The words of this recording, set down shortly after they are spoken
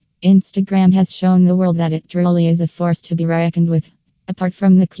Instagram has shown the world that it truly is a force to be reckoned with. Apart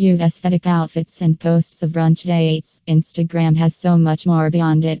from the cute aesthetic outfits and posts of brunch dates, Instagram has so much more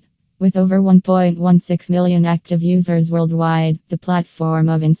beyond it. With over 1.16 million active users worldwide, the platform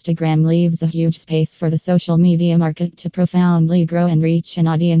of Instagram leaves a huge space for the social media market to profoundly grow and reach an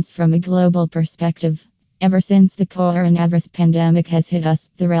audience from a global perspective. Ever since the coronavirus pandemic has hit us,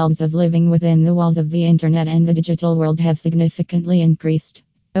 the realms of living within the walls of the internet and the digital world have significantly increased.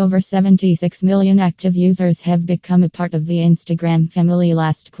 Over 76 million active users have become a part of the Instagram family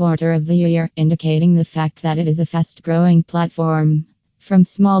last quarter of the year, indicating the fact that it is a fast-growing platform. From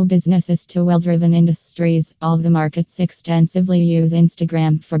small businesses to well-driven industries, all the markets extensively use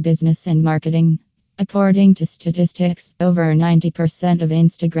Instagram for business and marketing. According to statistics, over 90% of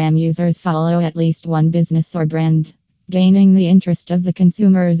Instagram users follow at least one business or brand. Gaining the interest of the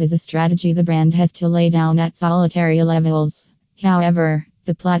consumers is a strategy the brand has to lay down at solitary levels. However,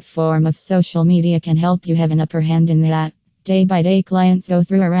 the platform of social media can help you have an upper hand in that. Day by day, clients go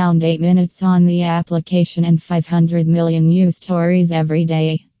through around 8 minutes on the application and 500 million news stories every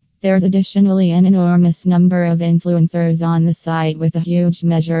day. There's additionally an enormous number of influencers on the site with a huge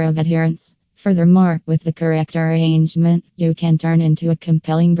measure of adherence. Furthermore, with the correct arrangement, you can turn into a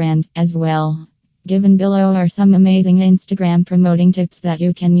compelling brand as well. Given below are some amazing Instagram promoting tips that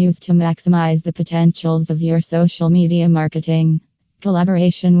you can use to maximize the potentials of your social media marketing.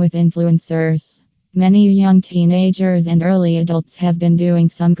 Collaboration with influencers. Many young teenagers and early adults have been doing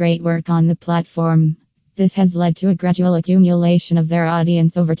some great work on the platform. This has led to a gradual accumulation of their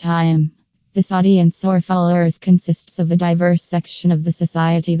audience over time. This audience or followers consists of a diverse section of the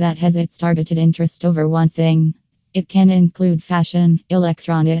society that has its targeted interest over one thing. It can include fashion,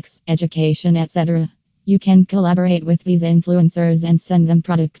 electronics, education, etc. You can collaborate with these influencers and send them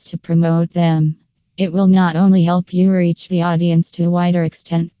products to promote them. It will not only help you reach the audience to a wider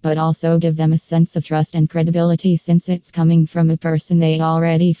extent, but also give them a sense of trust and credibility since it's coming from a person they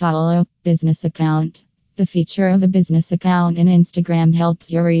already follow. Business account. The feature of a business account in Instagram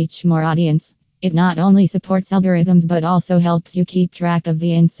helps you reach more audience. It not only supports algorithms but also helps you keep track of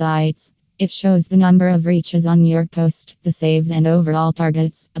the insights. It shows the number of reaches on your post, the saves, and overall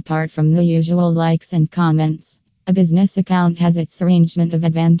targets, apart from the usual likes and comments. A business account has its arrangement of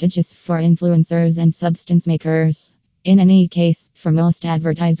advantages for influencers and substance makers. In any case, for most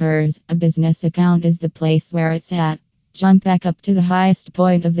advertisers, a business account is the place where it's at. Jump back up to the highest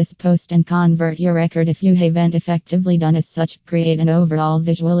point of this post and convert your record if you haven't effectively done as such. Create an overall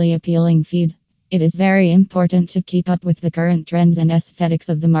visually appealing feed. It is very important to keep up with the current trends and aesthetics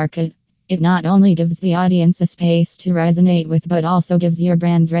of the market. It not only gives the audience a space to resonate with, but also gives your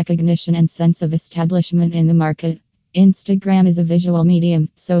brand recognition and sense of establishment in the market. Instagram is a visual medium,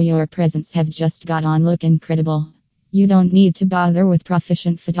 so your presence have just got on look incredible. You don't need to bother with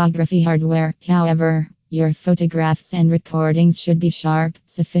proficient photography hardware. However, your photographs and recordings should be sharp,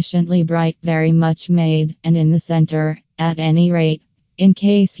 sufficiently bright, very much made, and in the center, at any rate. In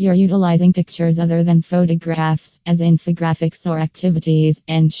case you're utilizing pictures other than photographs, as infographics or activities,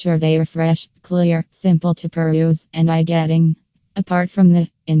 ensure they are fresh, clear, simple to peruse, and eye-getting. Apart from that,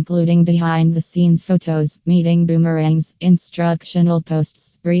 including behind-the-scenes photos, meeting boomerangs, instructional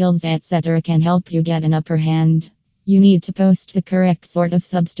posts, reels, etc. can help you get an upper hand. You need to post the correct sort of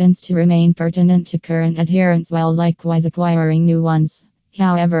substance to remain pertinent to current adherents while likewise acquiring new ones.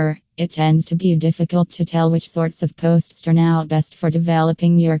 However, it tends to be difficult to tell which sorts of posts turn out best for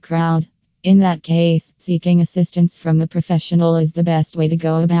developing your crowd. In that case, seeking assistance from a professional is the best way to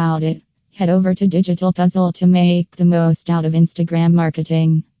go about it. Head over to Digital Puzzle to make the most out of Instagram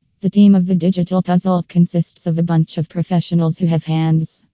marketing. The team of the Digital Puzzle consists of a bunch of professionals who have hands